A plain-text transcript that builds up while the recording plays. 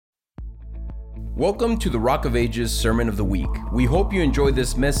Welcome to the Rock of Ages Sermon of the Week. We hope you enjoy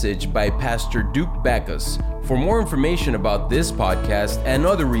this message by Pastor Duke Backus. For more information about this podcast and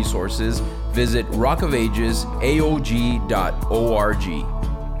other resources, visit rockofagesaog.org. I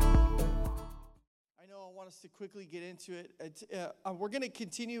know I want us to quickly get into it. We're going to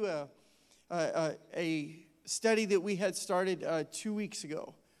continue a study that we had started 2 weeks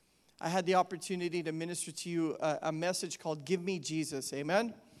ago. I had the opportunity to minister to you a message called Give Me Jesus.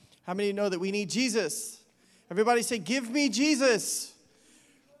 Amen? How many know that we need Jesus? Everybody say, give me Jesus.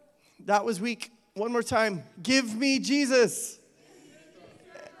 That was weak. One more time. Give me Jesus.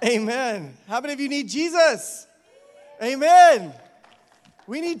 Amen. How many of you need Jesus? Amen.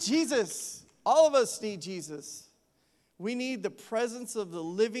 We need Jesus. All of us need Jesus. We need the presence of the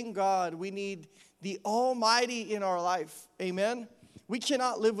living God. We need the Almighty in our life. Amen. We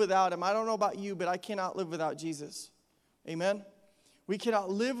cannot live without Him. I don't know about you, but I cannot live without Jesus. Amen. We cannot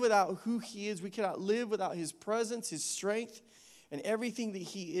live without who He is. We cannot live without His presence, His strength, and everything that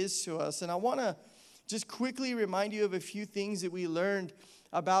He is to us. And I want to just quickly remind you of a few things that we learned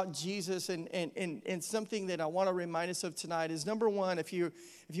about Jesus, and something that I want to remind us of tonight is, number one, if you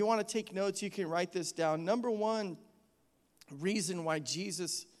want to take notes, you can write this down. Number one reason why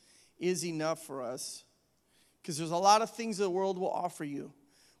Jesus is enough for us, because there's a lot of things the world will offer you.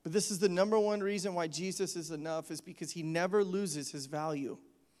 But this is the number one reason why Jesus is enough, is because He never loses His value.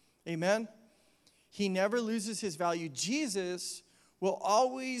 Amen? He never loses His value. Jesus will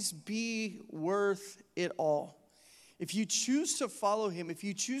always be worth it all. If you choose to follow Him, if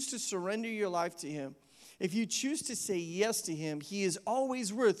you choose to surrender your life to Him, if you choose to say yes to Him, He is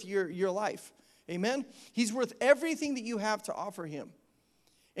always worth your life. Amen? He's worth everything that you have to offer Him.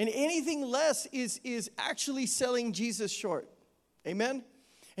 And anything less is actually selling Jesus short. Amen?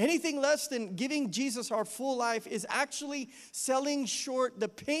 Anything less than giving Jesus our full life is actually selling short the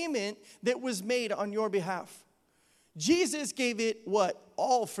payment that was made on your behalf. Jesus gave it what?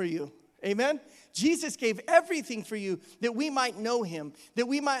 All for you. Amen? Jesus gave everything for you that we might know Him, that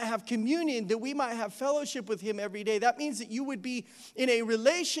we might have communion, that we might have fellowship with Him every day. That means that you would be in a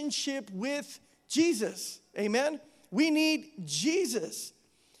relationship with Jesus. Amen? We need Jesus.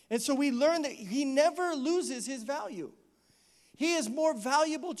 And so we learn that He never loses His value. He is more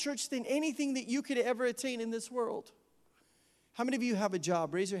valuable, church, than anything that you could ever attain in this world. How many of you have a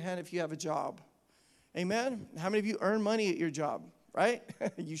job? Raise your hand if you have a job. Amen? How many of you earn money at your job? Right?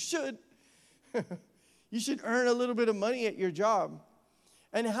 You should. You should earn a little bit of money at your job.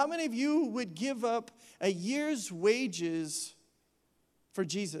 And how many of you would give up a year's wages for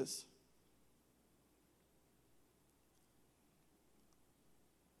Jesus?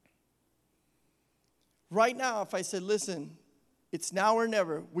 Right now, if I said, listen, it's now or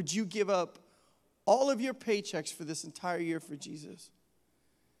never, would you give up all of your paychecks for this entire year for Jesus?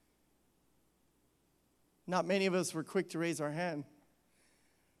 Not many of us were quick to raise our hand.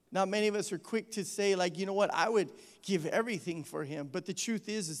 Not many of us are quick to say, like, you know what, I would give everything for Him. But the truth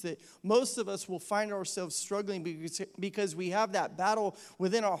is that most of us will find ourselves struggling because we have that battle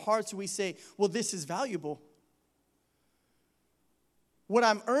within our hearts. We say, well, this is valuable. What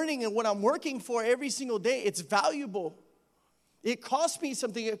I'm earning and what I'm working for every single day, it's valuable. It cost me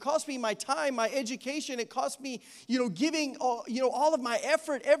something. It cost me my time, my education. It cost me, giving, all of my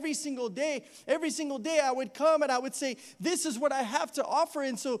effort every single day. Every single day I would come and I would say, this is what I have to offer.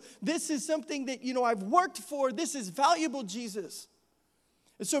 And so this is something that, I've worked for. This is valuable, Jesus.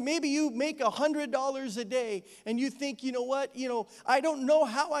 And so maybe you make $100 a day and you think, you know what, I don't know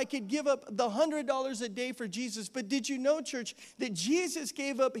how I could give up the $100 a day for Jesus. But did you know, church, that Jesus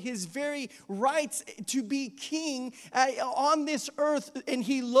gave up His very rights to be king on this earth, and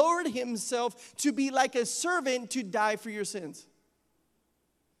He lowered Himself to be like a servant to die for your sins?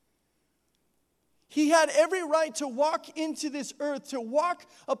 He had every right to walk into this earth, to walk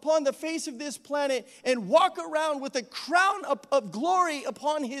upon the face of this planet and walk around with a crown of glory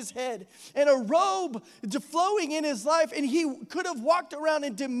upon His head and a robe flowing in His life. And He could have walked around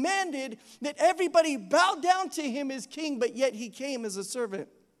and demanded that everybody bow down to Him as king, but yet He came as a servant.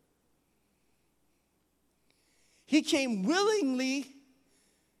 He came willingly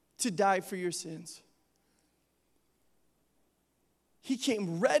to die for your sins. He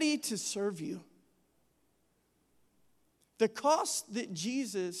came ready to serve you. The cost that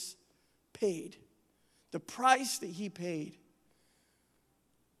Jesus paid, the price that He paid,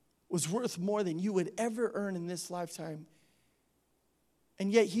 was worth more than you would ever earn in this lifetime.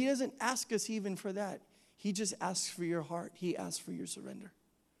 And yet He doesn't ask us even for that. He just asks for your heart. He asks for your surrender.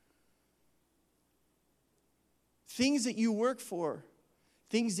 Things that you work for,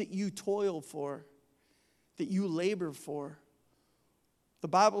 things that you toil for, that you labor for, The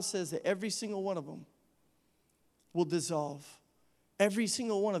Bible says that every single one of them will dissolve. Every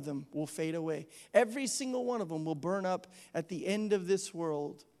single one of them will fade away. Every single one of them will burn up at the end of this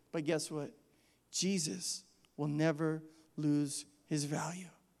world. But guess what? Jesus will never lose his value.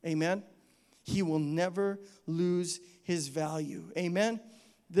 Amen? He will never lose his value. Amen?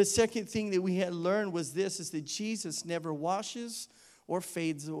 The second thing that we had learned was this, is that Jesus never washes or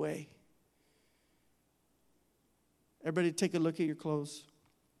fades away. Everybody take a look at your clothes.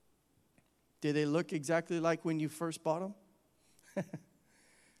 Did they look exactly like when you first bought them?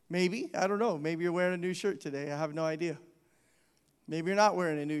 Maybe. I don't know. Maybe you're wearing a new shirt today. I have no idea. Maybe you're not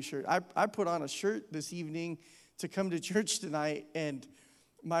wearing a new shirt. I put on a shirt this evening to come to church tonight, and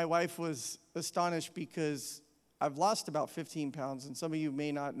my wife was astonished because I've lost about 15 pounds, and some of you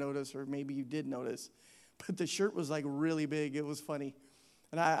may not notice, or maybe you did notice, but the shirt was like really big. It was funny.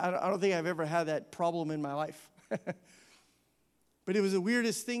 And I don't think I've ever had that problem in my life. But it was the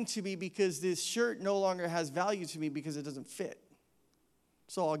weirdest thing to me because this shirt no longer has value to me because it doesn't fit.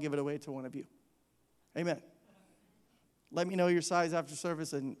 So I'll give it away to one of you. Amen. Let me know your size after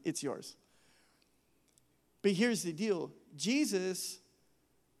service and it's yours. But here's the deal. Jesus,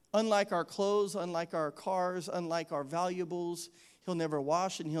 unlike our clothes, unlike our cars, unlike our valuables, he'll never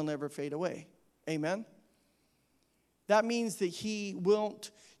wash and he'll never fade away. Amen. That means that he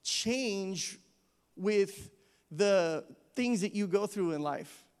won't change with the things that you go through in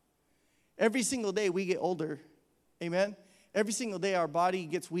life. Every single day we get older. Amen? Every single day our body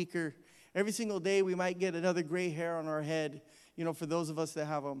gets weaker. Every single day we might get another gray hair on our head, for those of us that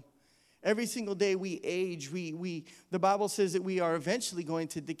have them. Every single day we age. The Bible says that we are eventually going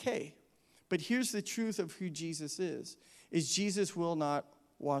to decay. But here's the truth of who Jesus is Jesus will not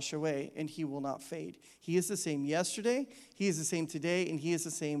wash away and he will not fade. He is the same yesterday, he is the same today, and he is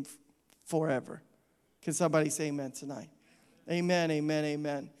the same forever. Can somebody say amen tonight? Amen, amen,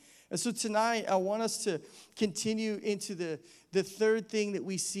 amen. And so tonight, I want us to continue into the third thing that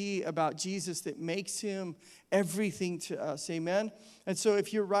we see about Jesus that makes him everything to us. Amen? And so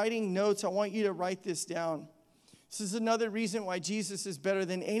if you're writing notes, I want you to write this down. This is another reason why Jesus is better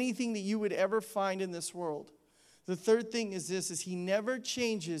than anything that you would ever find in this world. The third thing is this, is he never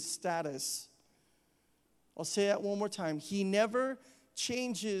changes status. I'll say that one more time. He never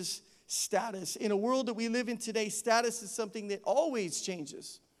changes status. In a world that we live in today, status is something that always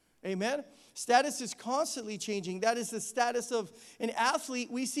changes. Amen? Status is constantly changing. That is the status of an athlete.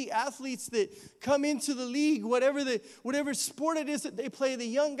 We see athletes that come into the league, whatever sport it is that they play, the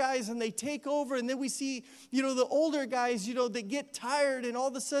young guys, and they take over. And then we see, the older guys, they get tired, and all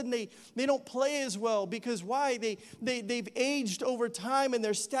of a sudden they don't play as well. Because why? They've aged over time, and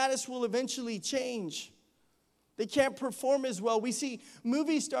their status will eventually change. They can't perform as well. We see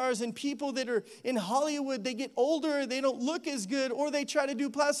movie stars and people that are in Hollywood, they get older, they don't look as good, or they try to do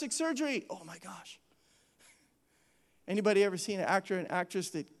plastic surgery. Oh my gosh. Anybody ever seen an actor and actress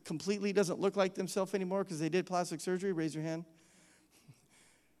that completely doesn't look like themselves anymore because they did plastic surgery? Raise your hand.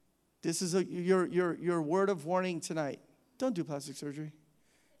 This is your word of warning tonight. Don't do plastic surgery.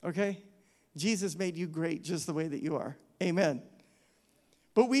 Okay? Jesus made you great just the way that you are. Amen.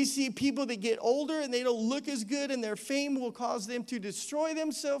 But we see people that get older and they don't look as good, and their fame will cause them to destroy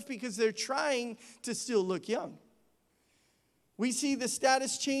themselves because they're trying to still look young. We see the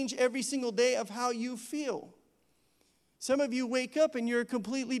status change every single day of how you feel. Some of you wake up and you're a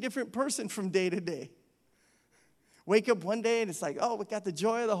completely different person from day to day. Wake up one day and it's like, oh, we got the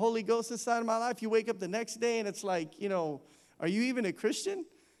joy of the Holy Ghost inside of my life. You wake up the next day and it's like, are you even a Christian?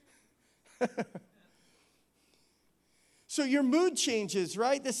 So your mood changes,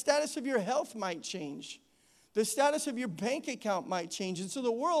 right? The status of your health might change. The status of your bank account might change. And so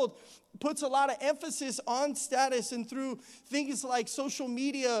the world puts a lot of emphasis on status, and through things like social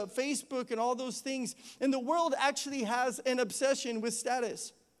media, Facebook, and all those things. And the world actually has an obsession with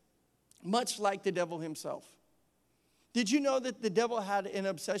status, much like the devil himself. Did you know that the devil had an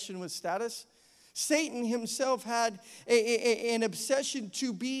obsession with status? Satan himself had an obsession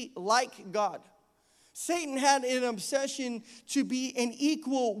to be like God. Satan had an obsession to be an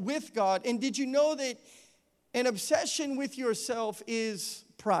equal with God. And did you know that an obsession with yourself is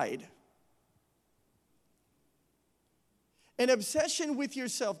pride? An obsession with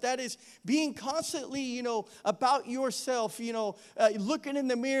yourself, that is being constantly, about yourself, looking in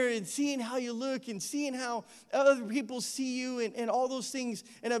the mirror and seeing how you look and seeing how other people see you and all those things.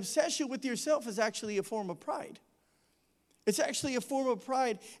 An obsession with yourself is actually a form of pride. It's actually a form of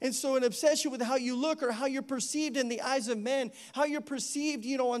pride. And so an obsession with how you look or how you're perceived in the eyes of men, how you're perceived,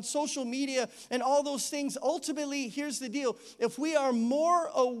 on social media and all those things. Ultimately, here's the deal. If we are more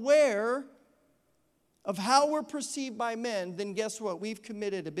aware of how we're perceived by men, then guess what? We've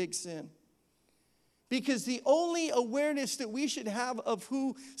committed a big sin. Because the only awareness that we should have of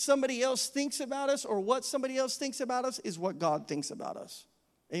who somebody else thinks about us or what somebody else thinks about us is what God thinks about us.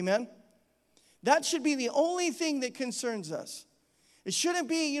 Amen? That should be the only thing that concerns us. It shouldn't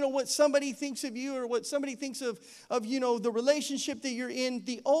be, what somebody thinks of you or what somebody thinks of the relationship that you're in.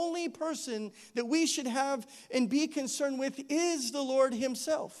 The only person that we should have and be concerned with is the Lord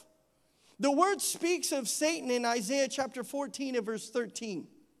himself. The word speaks of Satan in Isaiah chapter 14 and verse 13.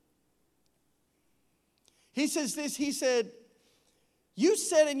 He says this, he said, "You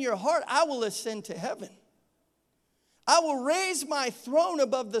said in your heart, I will ascend to heaven. I will raise my throne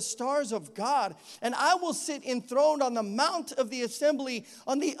above the stars of God, and I will sit enthroned on the mount of the assembly,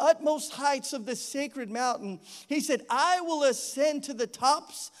 on the utmost heights of the sacred mountain." He said, "I will ascend to the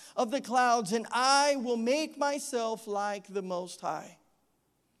tops of the clouds, and I will make myself like the Most High."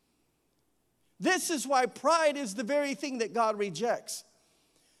 This is why pride is the very thing that God rejects.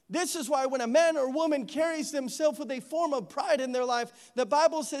 This is why when a man or woman carries themselves with a form of pride in their life, the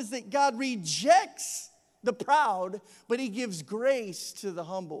Bible says that God rejects the proud, but he gives grace to the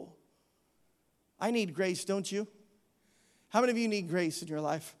humble. I need grace, don't you? How many of you need grace in your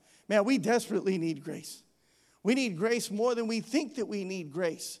life? Man, we desperately need grace. We need grace more than we think that we need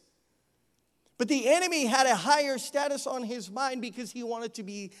grace. But the enemy had a higher status on his mind because he wanted to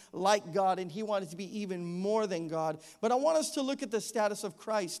be like God and he wanted to be even more than God. But I want us to look at the status of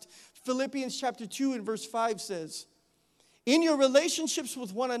Christ. Philippians chapter 2 and verse 5 says, "In your relationships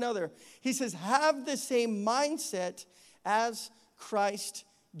with one another," he says, "have the same mindset as Christ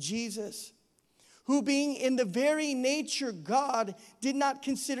Jesus, who being in the very nature God, did not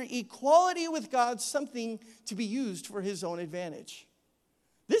consider equality with God something to be used for his own advantage."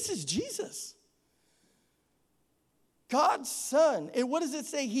 This is Jesus, God's Son. And what does it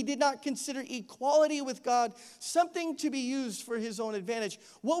say? He did not consider equality with God something to be used for his own advantage.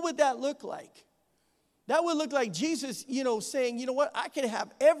 What would that look like? That would look like Jesus, saying, "You know what? I can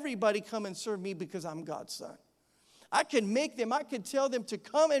have everybody come and serve me because I'm God's Son. I could tell them to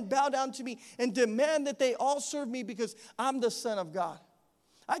come and bow down to me and demand that they all serve me because I'm the Son of God.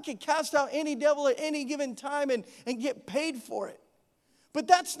 I could cast out any devil at any given time and get paid for it." But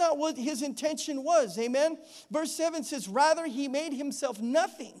that's not what his intention was, amen? Verse 7 says, "Rather he made himself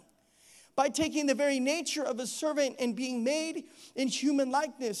nothing by taking the very nature of a servant and being made in human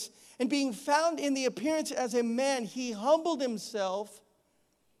likeness. And being found in the appearance as a man, he humbled himself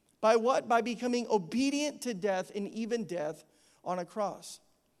by what? By becoming obedient to death and even death on a cross."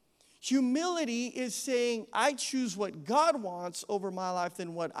 Humility is saying, I choose what God wants over my life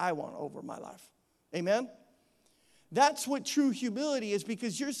than what I want over my life. Amen? That's what true humility is,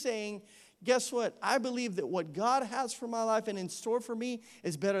 because you're saying, guess what? I believe that what God has for my life and in store for me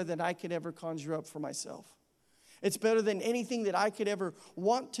is better than I could ever conjure up for myself. It's better than anything that I could ever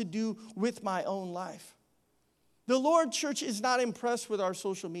want to do with my own life. The Lord, church, is not impressed with our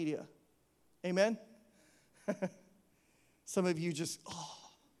social media. Amen? Some of you just,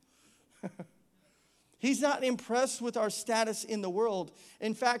 He's not impressed with our status in the world.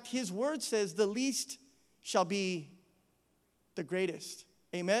 In fact, his word says the least shall be the greatest.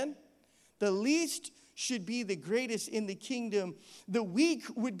 Amen? The least should be the greatest in the kingdom. The weak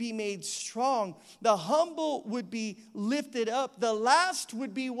would be made strong. The humble would be lifted up. The last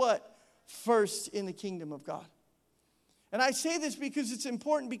would be what? First in the kingdom of God. And I say this because it's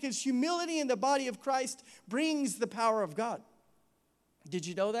important, because humility in the body of Christ brings the power of God. Did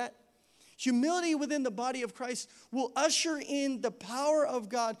you know that? Humility within the body of Christ will usher in the power of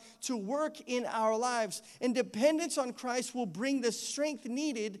God to work in our lives. And dependence on Christ will bring the strength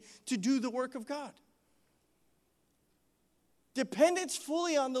needed to do the work of God. Dependence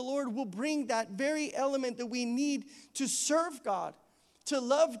fully on the Lord will bring that very element that we need to serve God, to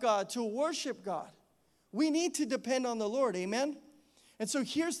love God, to worship God. We need to depend on the Lord, amen? And so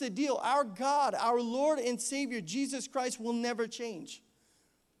here's the deal. Our God, our Lord and Savior, Jesus Christ, will never change.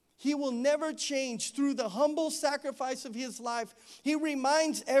 He will never change. Through the humble sacrifice of his life, he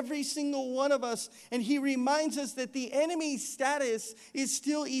reminds every single one of us, and he reminds us that the enemy's status is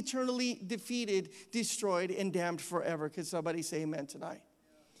still eternally defeated, destroyed, and damned forever. Could somebody say amen tonight?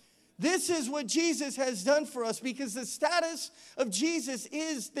 This is what Jesus has done for us, because the status of Jesus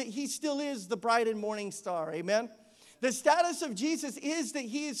is that he still is the bright and morning star. Amen? The status of Jesus is that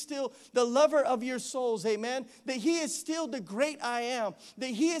he is still the lover of your souls, amen? That he is still the great I am.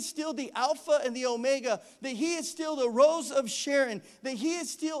 That he is still the Alpha and the Omega. That he is still the Rose of Sharon. That he is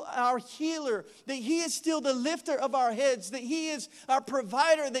still our healer. That he is still the lifter of our heads. That he is our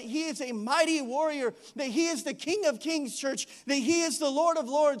provider. That he is a mighty warrior. That he is the King of Kings, church. That he is the Lord of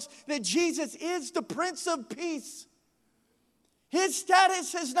Lords. That Jesus is the Prince of Peace. His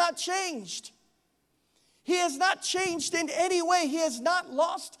status has not changed. He has not changed in any way. He has not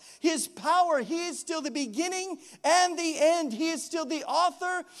lost his power. He is still the beginning and the end. He is still the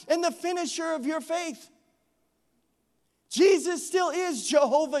author and the finisher of your faith. Jesus still is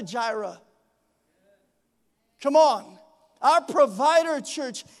Jehovah Jireh. Come on. Our provider,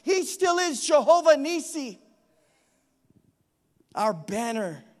 church. He still is Jehovah Nissi. Our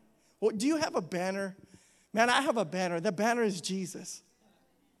banner. Well, do you have a banner? Man, I have a banner. The banner is Jesus.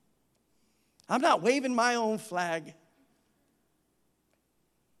 I'm not waving my own flag.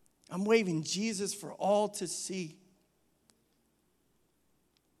 I'm waving Jesus for all to see.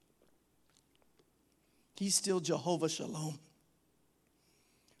 He's still Jehovah Shalom,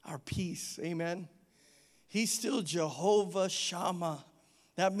 our peace. Amen. He's still Jehovah Shammah.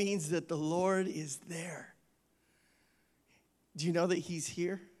 That means that the Lord is there. Do you know that he's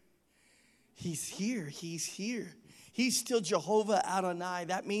here? He's here. He's here. He's still Jehovah Adonai.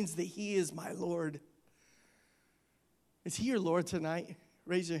 That means that he is my Lord. Is he your Lord tonight?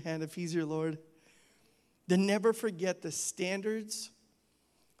 Raise your hand if he's your Lord. Then never forget the standards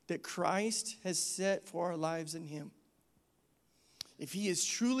that Christ has set for our lives in him. If he is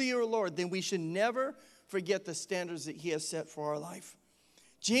truly your Lord, then we should never forget the standards that he has set for our life.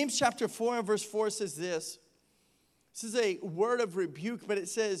 James chapter 4 and verse 4 says this. This is a word of rebuke, but it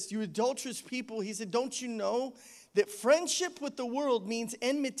says, you adulterous people, he said, don't you know that friendship with the world means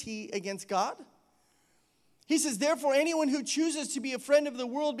enmity against God? He says, therefore, anyone who chooses to be a friend of the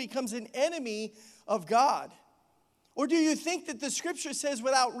world becomes an enemy of God. Or do you think that the scripture says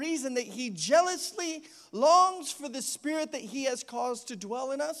without reason that he jealously longs for the spirit that he has caused to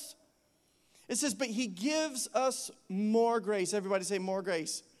dwell in us? It says, but he gives us more grace. Everybody say more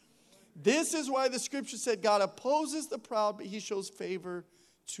grace. This is why the scripture said God opposes the proud, but he shows favor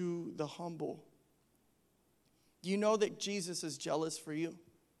to the humble. Do you know that Jesus is jealous for you?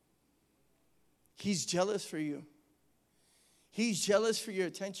 He's jealous for you. He's jealous for your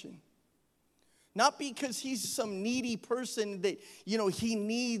attention. Not because he's some needy person that, he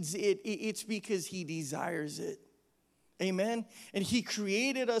needs it. It's because he desires it. Amen. And he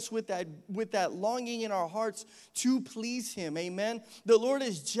created us with that longing in our hearts to please him. Amen. The Lord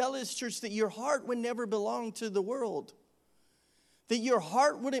is jealous, church, that your heart would never belong to the world. That your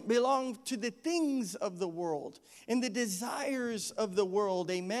heart wouldn't belong to the things of the world and the desires of the world.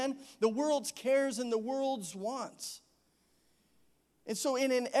 Amen. The world's cares and the world's wants. And so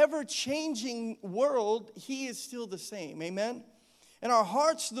in an ever-changing world, he is still the same. Amen. And our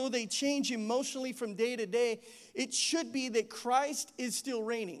hearts, though they change emotionally from day to day, it should be that Christ is still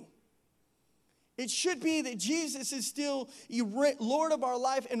reigning. It should be that Jesus is still Lord of our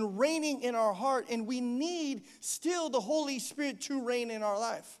life and reigning in our heart. And we need still the Holy Spirit to reign in our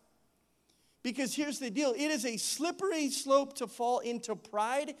life. Because here's the deal. It is a slippery slope to fall into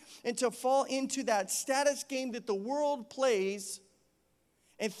pride and to fall into that status game that the world plays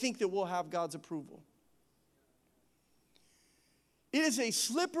and think that we'll have God's approval. It is a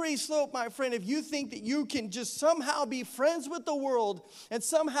slippery slope, my friend, if you think that you can just somehow be friends with the world and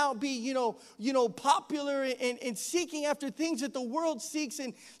somehow be, popular and seeking after things that the world seeks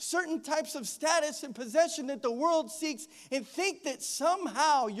and certain types of status and possession that the world seeks and think that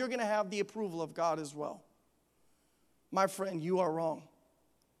somehow you're going to have the approval of God as well. My friend, you are wrong.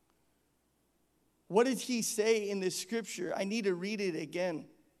 What did he say in this scripture? I need to read it again.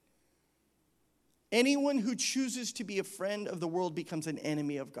 Anyone who chooses to be a friend of the world becomes an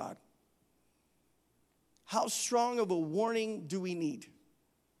enemy of God. How strong of a warning do we need?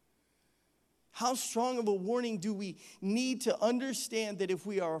 How strong of a warning do we need to understand that if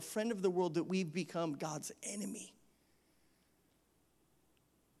we are a friend of the world, that we've become God's enemy?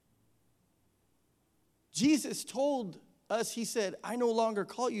 Jesus told us, he said, I no longer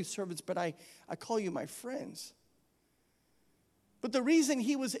call you servants, but I call you my friends. But the reason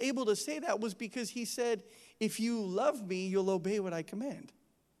he was able to say that was because he said, if you love me, you'll obey what I command.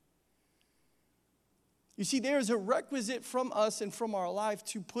 You see, there is a requisite from us and from our life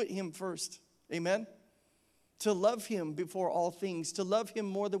to put him first. Amen? To love him before all things. To love him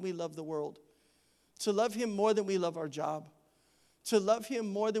more than we love the world. To love him more than we love our job. To love him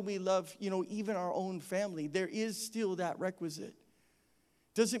more than we love, even our own family. There is still that requisite.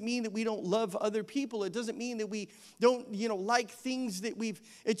 Doesn't mean that we don't love other people. It doesn't mean that we don't, like things that we've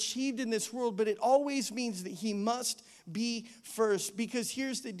achieved in this world. But it always means that he must be first. Because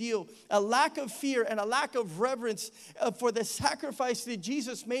here's the deal. A lack of fear and a lack of reverence for the sacrifice that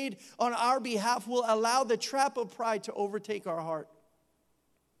Jesus made on our behalf will allow the trap of pride to overtake our heart.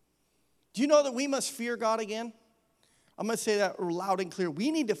 Do you know that we must fear God again? I'm going to say that loud and clear. We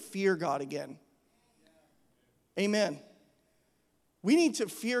need to fear God again. Amen. We need to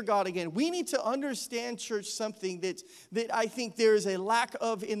fear God again. We need to understand, church, something that I think there is a lack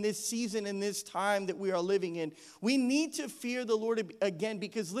of in this season, in this time that we are living in. We need to fear the Lord again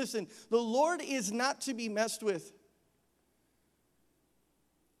because, listen, the Lord is not to be messed with.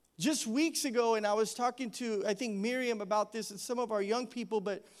 Just weeks ago, and I was talking to, I think, Miriam about this and some of our young people,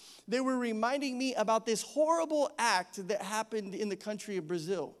 but they were reminding me about this horrible act that happened in the country of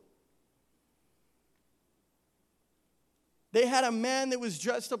Brazil. They had a man that was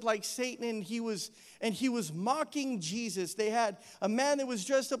dressed up like Satan, and he was mocking Jesus. They had a man that was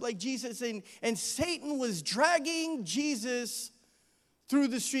dressed up like Jesus, and Satan was dragging Jesus through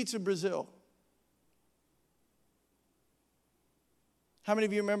the streets of Brazil. How many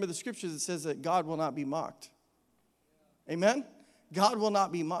of you remember the scriptures that says that God will not be mocked? Amen? God will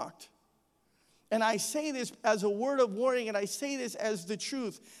not be mocked. And I say this as a word of warning, and I say this as the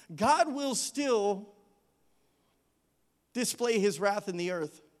truth. God will still display his wrath in the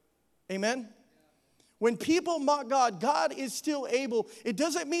earth. Amen? When people mock God, God is still able. It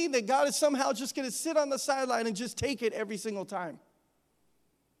doesn't mean that God is somehow just going to sit on the sideline and just take it every single time.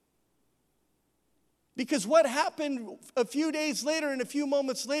 Because what happened a few days later and a few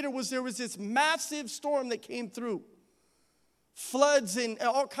moments later was there was this massive storm that came through. Floods and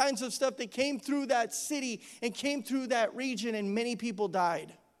all kinds of stuff that came through that city and came through that region, and many people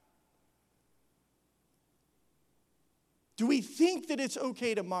died. Do we think that it's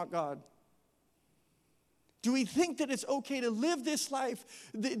okay to mock God? Do we think that it's okay to live this life?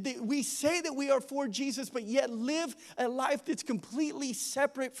 We say that we are for Jesus, but yet live a life that's completely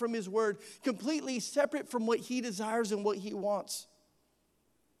separate from his word, completely separate from what he desires and what he wants.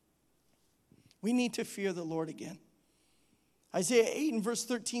 We need to fear the Lord again. Isaiah 8 and verse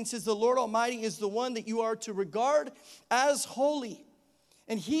 13 says, "The Lord Almighty is the one that you are to regard as holy.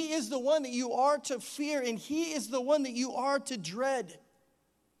 And he is the one that you are to fear, and he is the one that you are to dread."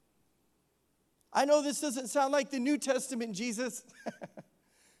 I know this doesn't sound like the New Testament Jesus.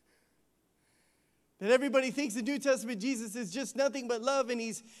 That everybody thinks the New Testament Jesus is just nothing but love, and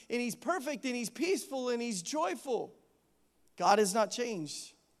he's perfect, and he's peaceful, and he's joyful. God has not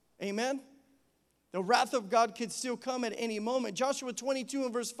changed. Amen? The wrath of God could still come at any moment. Joshua 22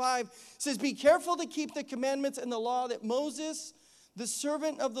 and verse 5 says, "Be careful to keep the commandments and the law that Moses, the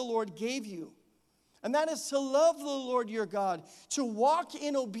servant of the Lord, gave you. And that is to love the Lord your God, to walk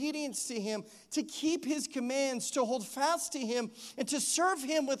in obedience to him, to keep his commands, to hold fast to him, and to serve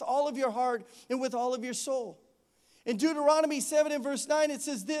him with all of your heart and with all of your soul." In Deuteronomy 7 and verse 9, it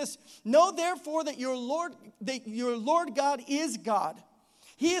says this, "Know therefore that your Lord God is God.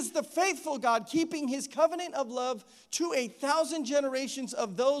 He is the faithful God, keeping his covenant of love to 1,000 generations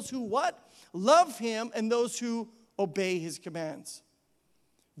of those who" what? "Love him, and those who obey his commands."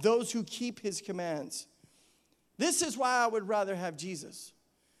 Those who keep his commands. This is why I would rather have Jesus.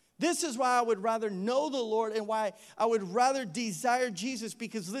 This is why I would rather know the Lord, and why I would rather desire Jesus,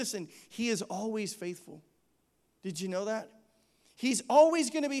 because listen, he is always faithful. Did you know that? He's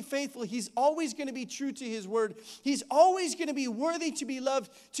always going to be faithful. He's always going to be true to his word. He's always going to be worthy to be loved,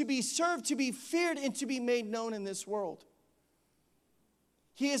 to be served, to be feared, and to be made known in this world.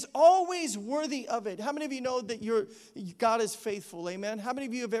 He is always worthy of it. How many of you know that God is faithful? Amen. How many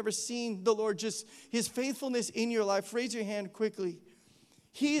of you have ever seen the Lord, just his faithfulness in your life? Raise your hand quickly.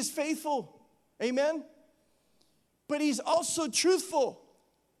 He is faithful. Amen. But he's also truthful.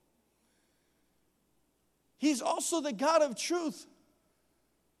 He's also the God of truth.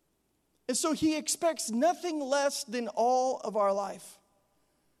 And so he expects nothing less than all of our life.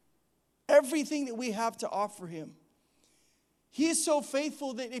 Everything that we have to offer him. He is so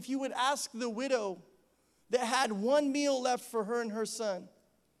faithful that if you would ask the widow that had one meal left for her and her son,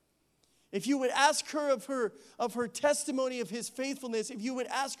 if you would ask her of her testimony of his faithfulness, if you would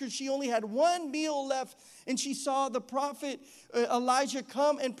ask her, she only had one meal left, and she saw the prophet Elijah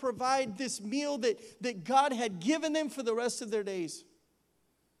come and provide this meal that God had given them for the rest of their days.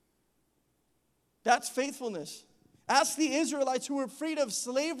 That's faithfulness. Ask the Israelites who were freed of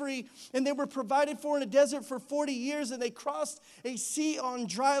slavery, and they were provided for in a desert for 40 years, and they crossed a sea on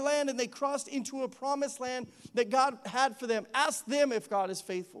dry land, and they crossed into a promised land that God had for them. Ask them if God is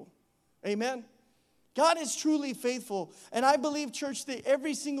faithful. Amen. God is truly faithful. And I believe, church, that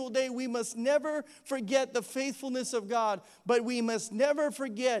every single day we must never forget the faithfulness of God. But we must never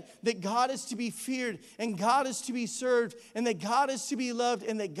forget that God is to be feared and God is to be served and that God is to be loved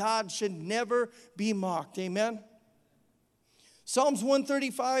and that God should never be mocked. Amen? Psalms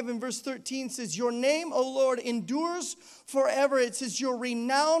 135 and verse 13 says, your name, O Lord, endures forever. It says, your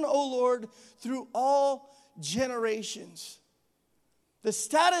renown, O Lord, through all generations. The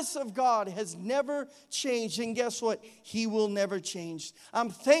status of God has never changed. And guess what? He will never change. I'm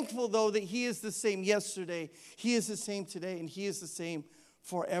thankful, though, that He is the same yesterday. He is the same today. And He is the same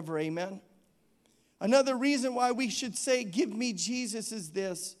forever. Amen. Another reason why we should say, give me Jesus, is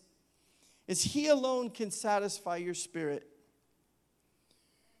this. Is He alone can satisfy your spirit.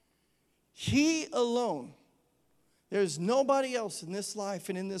 He alone. There's nobody else in this life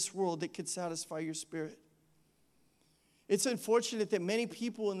and in this world that could satisfy your spirit. It's unfortunate that many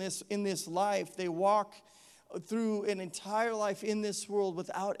people in this life, they walk through an entire life in this world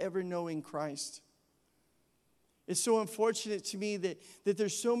without ever knowing Christ. It's so unfortunate to me that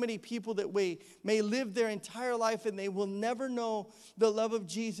there's so many people that may live their entire life and they will never know the love of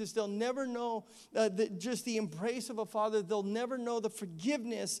Jesus. They'll never know just the embrace of a Father. They'll never know the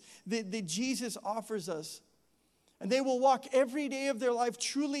forgiveness that Jesus offers us. And they will walk every day of their life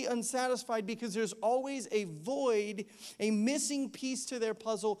truly unsatisfied because there's always a void, a missing piece to their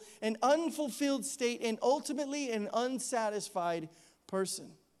puzzle, an unfulfilled state, and ultimately an unsatisfied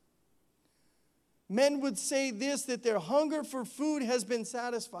person. Men would say this, that their hunger for food has been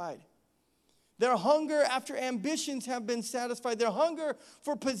satisfied. Their hunger after ambitions have been satisfied. Their hunger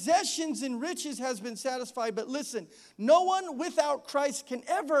for possessions and riches has been satisfied. But listen, no one without Christ can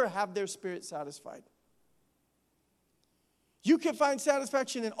ever have their spirit satisfied. You can find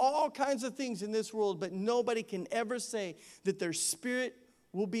satisfaction in all kinds of things in this world, but nobody can ever say that their spirit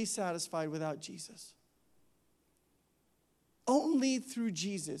will be satisfied without Jesus. Only through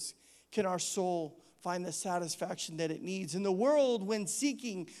Jesus can our soul find the satisfaction that it needs. In the world, when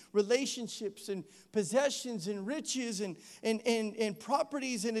seeking relationships and possessions and riches and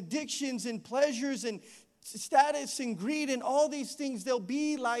properties and addictions and pleasures and status and greed and all these things, they'll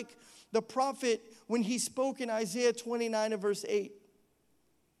be like the prophet when he spoke in Isaiah 29 and verse 8.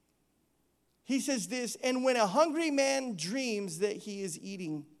 He says this, and when a hungry man dreams that he is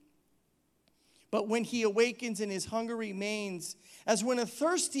eating, but when he awakens and his hunger remains, as when a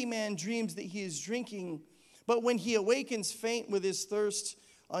thirsty man dreams that he is drinking, but when he awakens faint with his thirst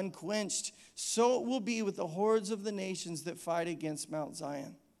unquenched, so it will be with the hordes of the nations that fight against Mount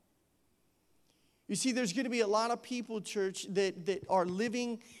Zion. You see, there's going to be a lot of people, church, that are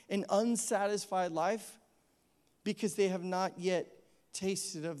living an unsatisfied life because they have not yet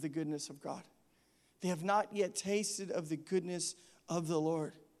tasted of the goodness of God. They have not yet tasted of the goodness of the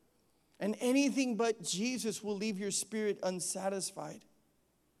Lord. And anything but Jesus will leave your spirit unsatisfied.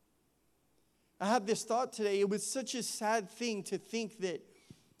 I had this thought today. It was such a sad thing to think that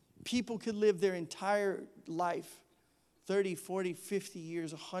people could live their entire life, 30, 40, 50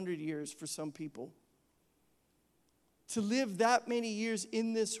 years, 100 years for some people. To live that many years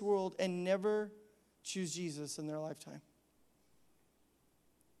in this world and never choose Jesus in their lifetime.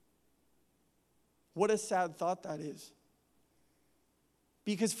 What a sad thought that is.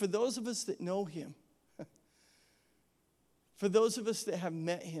 Because for those of us that know Him, for those of us that have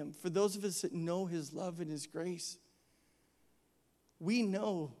met Him, for those of us that know His love and His grace, we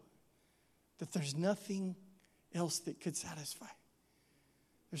know that there's nothing else that could satisfy.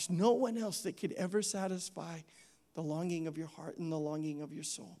 There's no one else that could ever satisfy the longing of your heart and the longing of your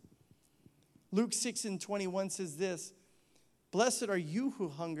soul. Luke 6 and 21 says this, blessed are you who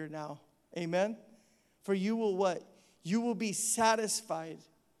hunger now. Amen. For you will what? You will be satisfied.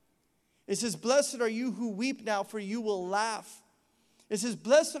 It says, blessed are you who weep now, for you will laugh. It says,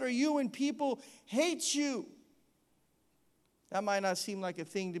 blessed are you when people hate you. That might not seem like a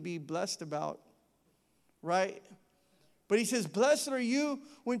thing to be blessed about, right? But he says, blessed are you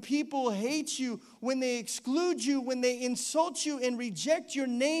when people hate you, when they exclude you, when they insult you and reject your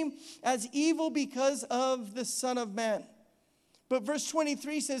name as evil because of the Son of Man. But verse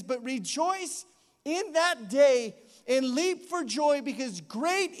 23 says, but rejoice in that day and leap for joy, because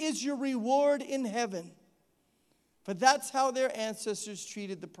great is your reward in heaven. For that's how their ancestors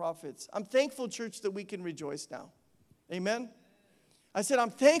treated the prophets. I'm thankful, church, that we can rejoice now. Amen? I said,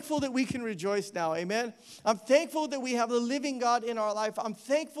 I'm thankful that we can rejoice now. Amen? I'm thankful that we have the living God in our life. I'm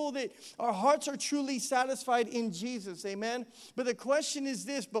thankful that our hearts are truly satisfied in Jesus. Amen? But the question is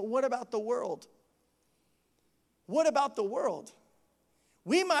this, but what about the world? What about the world?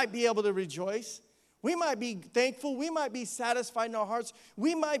 We might be able to rejoice. We might be thankful. We might be satisfied in our hearts.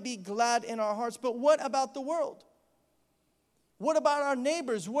 We might be glad in our hearts. But what about the world? What about our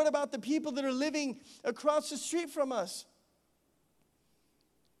neighbors? What about the people that are living across the street from us?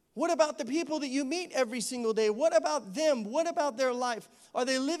 What about the people that you meet every single day? What about them? What about their life? Are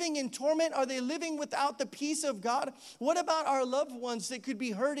they living in torment? Are they living without the peace of God? What about our loved ones that could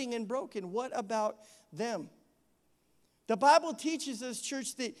be hurting and broken? What about them? The Bible teaches us,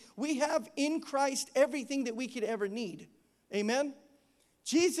 church, that we have in Christ everything that we could ever need. Amen?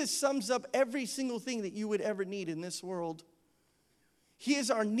 Jesus sums up every single thing that you would ever need in this world. He is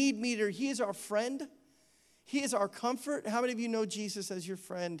our need meter. He is our friend. He is our comfort. How many of you know Jesus as your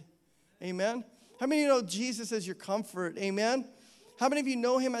friend? Amen? How many of you know Jesus as your comfort? Amen? How many of you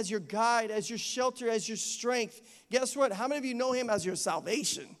know him as your guide, as your shelter, as your strength? Guess what? How many of you know him as your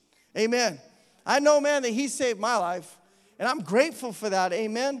salvation? Amen. I know, man, that he saved my life. And I'm grateful for that.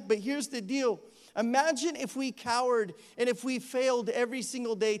 Amen? But here's the deal. Imagine if we cowered and if we failed every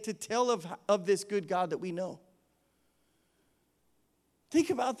single day to tell of this good God that we know. Think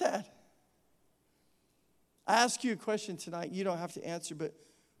about that. I ask you a question tonight. You don't have to answer, but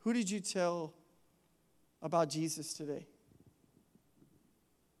who did you tell about Jesus today?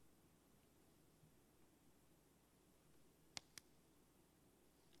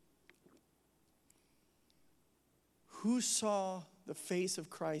 Who saw the face of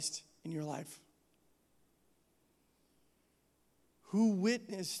Christ in your life? Who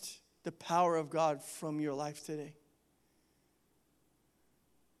witnessed the power of God from your life today?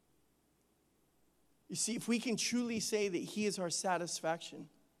 You see, if we can truly say that he is our satisfaction,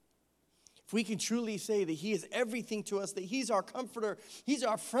 if we can truly say that he is everything to us, that he's our comforter, he's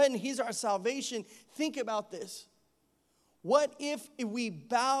our friend, he's our salvation, think about this. What if we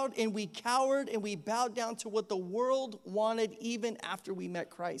bowed and we cowered and we bowed down to what the world wanted even after we met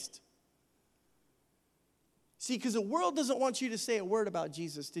Christ? See, because the world doesn't want you to say a word about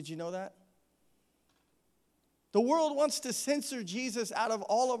Jesus. Did you know that? The world wants to censor Jesus out of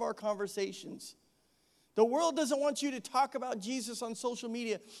all of our conversations. The world doesn't want you to talk about Jesus on social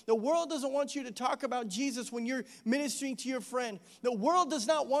media. The world doesn't want you to talk about Jesus when you're ministering to your friend. The world does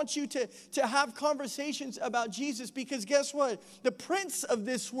not want you to have conversations about Jesus because guess what? The prince of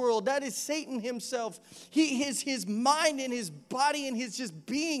this world, that is Satan himself. His mind and his body and his just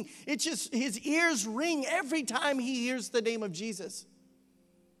being, his ears ring every time he hears the name of Jesus.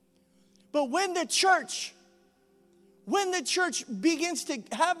 But when the church begins to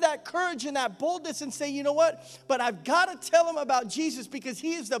have that courage and that boldness and say, you know what? But I've got to tell them about Jesus because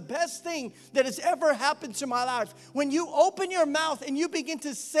he is the best thing that has ever happened to my life. When you open your mouth and you begin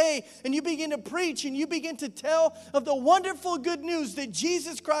to say and you begin to preach and you begin to tell of the wonderful good news that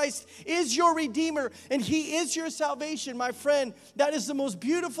Jesus Christ is your Redeemer and he is your salvation, my friend, that is the most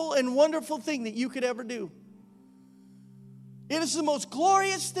beautiful and wonderful thing that you could ever do. It is the most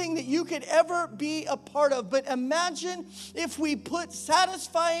glorious thing that you could ever be a part of. But imagine if we put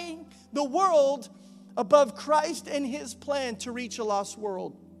satisfying the world above Christ and his plan to reach a lost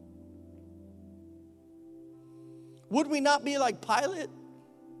world. Would we not be like Pilate?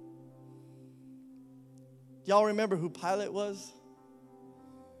 Y'all remember who Pilate was?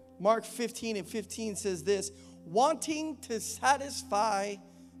 Mark 15:15 says this, wanting to satisfy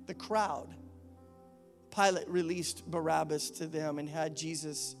the crowd, Pilate released Barabbas to them and had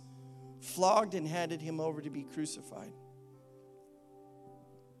Jesus flogged and handed him over to be crucified.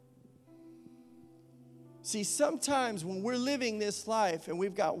 See, sometimes when we're living this life and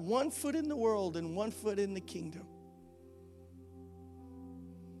we've got one foot in the world and one foot in the kingdom,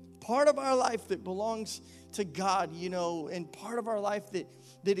 part of our life that belongs to God, you know, and part of our life that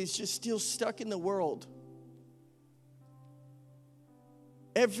is just still stuck in the world,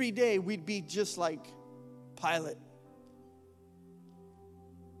 every day we'd be just like Pilate.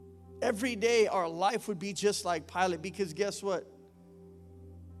 Every day our life would be just like Pilate because guess what?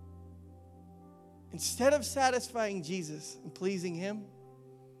 Instead of satisfying Jesus and pleasing him,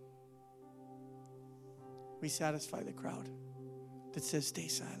 we satisfy the crowd that says stay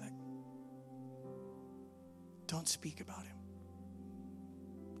silent. Don't speak about him.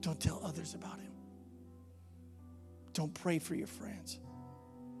 Don't tell others about him. Don't pray for your friends.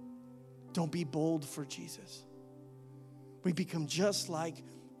 Don't be bold for Jesus. We become just like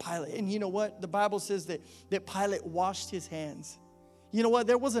Pilate. And you know what? The Bible says that Pilate washed his hands. You know what?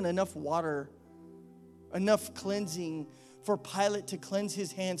 There wasn't enough water, enough cleansing for Pilate to cleanse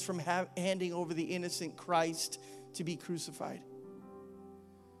his hands from handing over the innocent Christ to be crucified.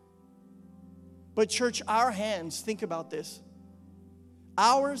 But church, our hands, think about this.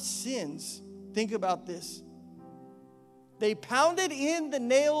 Our sins, think about this. They pounded in the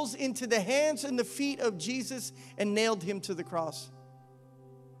nails into the hands and the feet of Jesus and nailed him to the cross.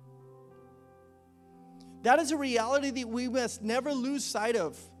 That is a reality that we must never lose sight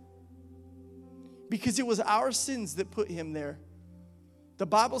of, because it was our sins that put him there. The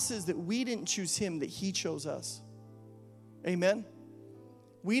Bible says that we didn't choose him, that he chose us. Amen?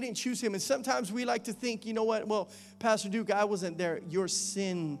 We didn't choose him. And sometimes we like to think, you know what? Well, Pastor Duke, I wasn't there. Your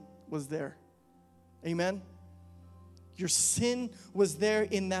sin was there. Amen? Your sin was there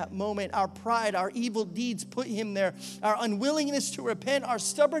in that moment. Our pride, our evil deeds put him there. Our unwillingness to repent, our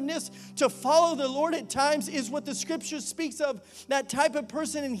stubbornness to follow the Lord at times is what the scripture speaks of. That type of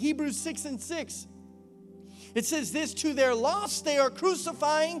person in Hebrews 6:6. It says this, to their loss, they are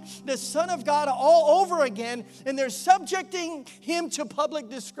crucifying the Son of God all over again, and they're subjecting him to public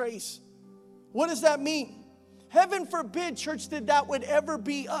disgrace. What does that mean? Heaven forbid, church, that would ever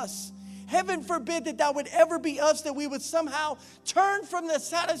be us. Heaven forbid that would ever be us, that we would somehow turn from the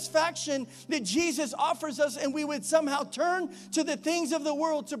satisfaction that Jesus offers us, and we would somehow turn to the things of the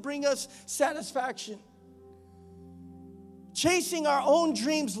world to bring us satisfaction. Chasing our own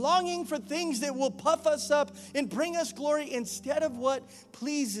dreams, longing for things that will puff us up and bring us glory instead of what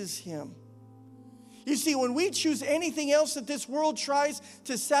pleases him. You see, when we choose anything else that this world tries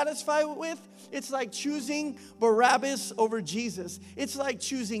to satisfy with, it's like choosing Barabbas over Jesus. It's like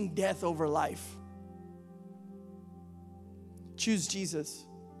choosing death over life. Choose Jesus.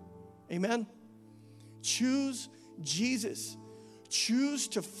 Amen? Choose Jesus. Choose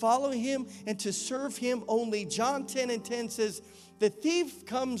to follow him and to serve him only. John 10:10 says, the thief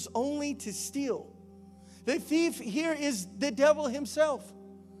comes only to steal. The thief here is the devil himself.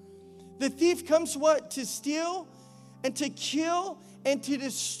 The thief comes what? To steal and to kill and to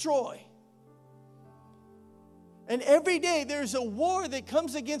destroy. And every day there's a war that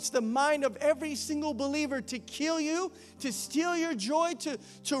comes against the mind of every single believer to kill you, to steal your joy,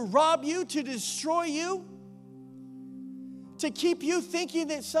 to rob you, to destroy you. To keep you thinking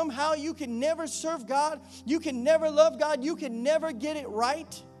that somehow you can never serve God, you can never love God, you can never get it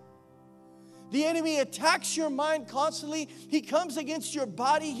right. The enemy attacks your mind constantly. He comes against your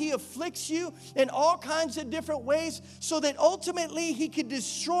body. He afflicts you in all kinds of different ways so that ultimately he could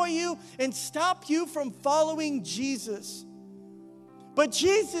destroy you and stop you from following Jesus. But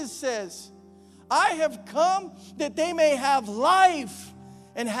Jesus says, I have come that they may have life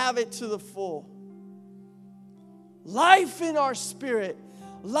and have it to the full. Life in our spirit,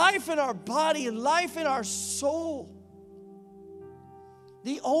 life in our body, and life in our soul.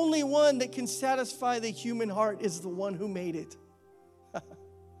 The only one that can satisfy the human heart is the one who made it.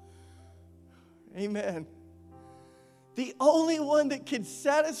 Amen. The only one that can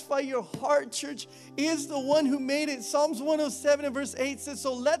satisfy your heart, church, is the one who made it. Psalms 107 and verse 8 says,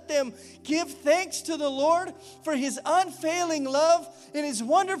 so let them give thanks to the Lord for his unfailing love and his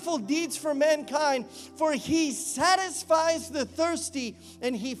wonderful deeds for mankind. For he satisfies the thirsty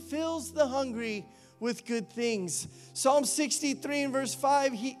and he fills the hungry with good things. Psalm 63 and verse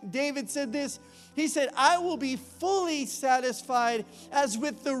 5, David said this. He said, I will be fully satisfied as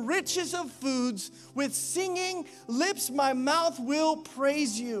with the riches of foods. With singing lips my mouth will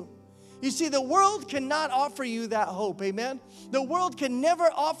praise you. You see, the world cannot offer you that hope, amen? The world can never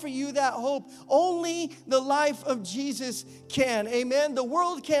offer you that hope. Only the life of Jesus can, amen? The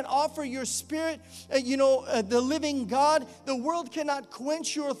world can't offer your spirit, the living God. The world cannot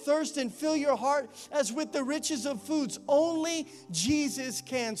quench your thirst and fill your heart as with the riches of foods. Only Jesus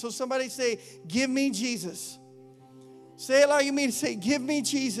can. So somebody say, give me Jesus. Say it like you mean to say, give me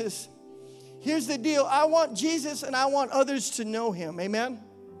Jesus. Here's the deal. I want Jesus and I want others to know him, amen?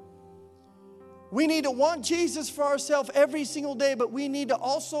 We need to want Jesus for ourselves every single day, but we need to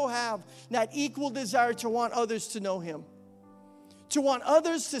also have that equal desire to want others to know him. To want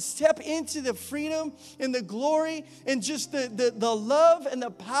others to step into the freedom and the glory and just the love and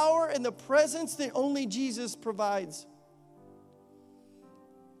the power and the presence that only Jesus provides.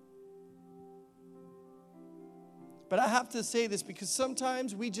 But I have to say this because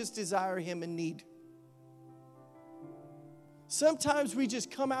sometimes we just desire him in need. Sometimes we just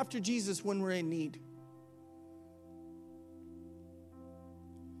come after Jesus when we're in need.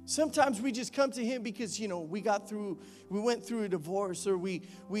 Sometimes we just come to him because, we went through a divorce or we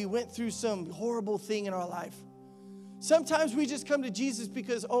went through some horrible thing in our life. Sometimes we just come to Jesus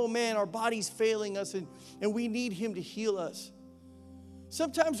because, oh man, our body's failing us and we need him to heal us.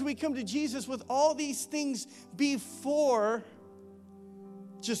 Sometimes we come to Jesus with all these things before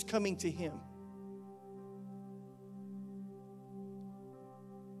just coming to him.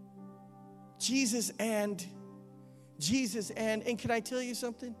 Jesus and can I tell you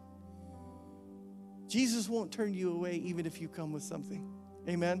something? Jesus won't turn you away even if you come with something.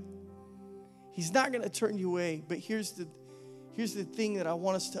 Amen? He's not going to turn you away. But here's the thing that I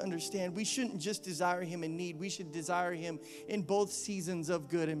want us to understand. We shouldn't just desire him in need. We should desire him in both seasons of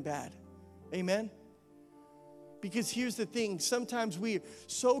good and bad. Amen? Because here's the thing. Sometimes we are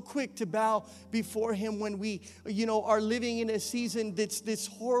so quick to bow before him when we, are living in a season that's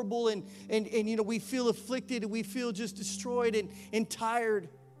horrible and we feel afflicted and we feel just destroyed and tired.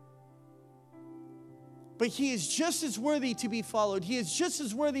 But he is just as worthy to be followed. He is just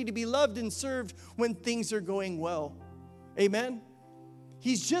as worthy to be loved and served when things are going well. Amen?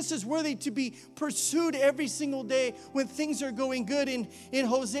 He's just as worthy to be pursued every single day when things are going good. In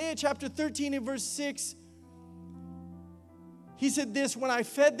Hosea chapter 13 and verse 6, he said this, when I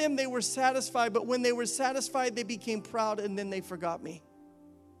fed them, they were satisfied. But when they were satisfied, they became proud and then they forgot me.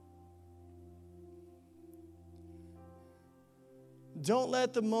 Don't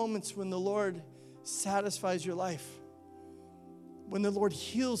let the moments when the Lord satisfies your life, when the Lord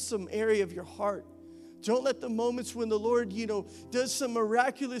heals some area of your heart, don't let the moments when the Lord, does some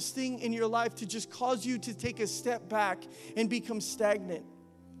miraculous thing in your life to just cause you to take a step back and become stagnant.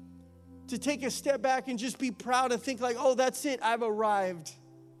 To take a step back and just be proud and think like, oh, that's it, I've arrived.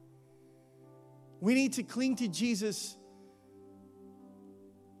 We need to cling to Jesus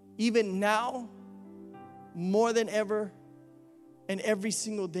even now, more than ever, and every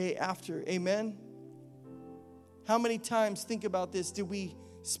single day after. Amen? How many times, think about this, did we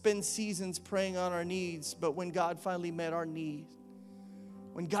spend seasons praying on our needs, but when God finally met our need,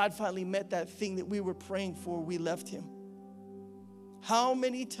 when God finally met that thing that we were praying for, we left him? How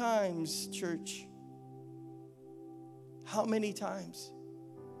many times, church? How many times?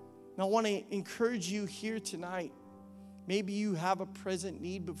 And I want to encourage you here tonight. Maybe you have a present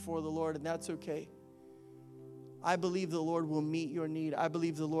need before the Lord, and that's okay. I believe the Lord will meet your need. I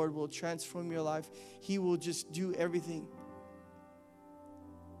believe the Lord will transform your life. He will just do everything.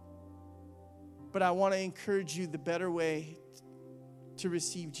 But I want to encourage you the better way to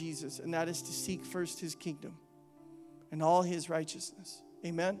receive Jesus, and that is to seek first his kingdom and all his righteousness.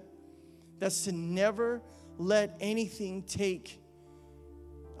 Amen? That's to never let anything take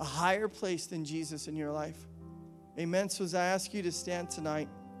a higher place than Jesus in your life. Amen? So as I ask you to stand tonight,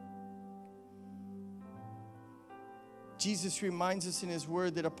 Jesus reminds us in his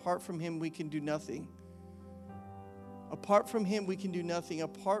word that apart from him, we can do nothing. Apart from him, we can do nothing.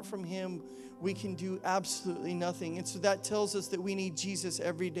 Apart from him, we can do absolutely nothing. And so that tells us that we need Jesus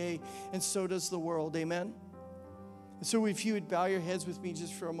every day, and so does the world. Amen? And so if you would bow your heads with me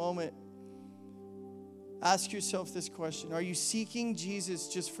just for a moment, ask yourself this question. Are you seeking Jesus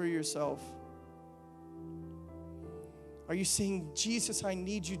just for yourself? Are you saying, Jesus, I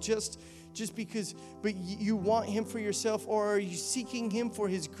need you just because, but you want him for yourself? Or are you seeking him for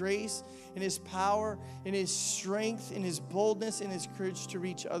his grace and his power and his strength and his boldness and his courage to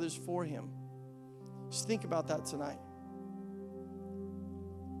reach others for him? Just think about that tonight.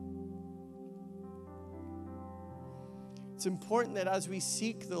 It's important that as we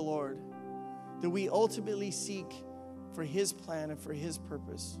seek the Lord, that we ultimately seek for his plan and for his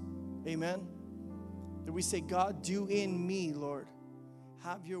purpose. Amen? That we say, God, do in me, Lord.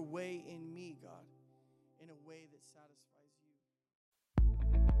 Have your way in me, God, in a way that satisfies you.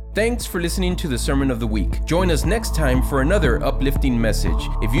 Thanks for listening to the Sermon of the Week. Join us next time for another uplifting message.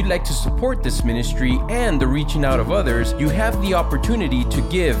 If you'd like to support this ministry and the reaching out of others, you have the opportunity to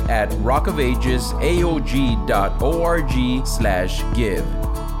give at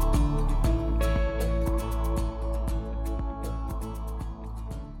rockofagesaog.org/give.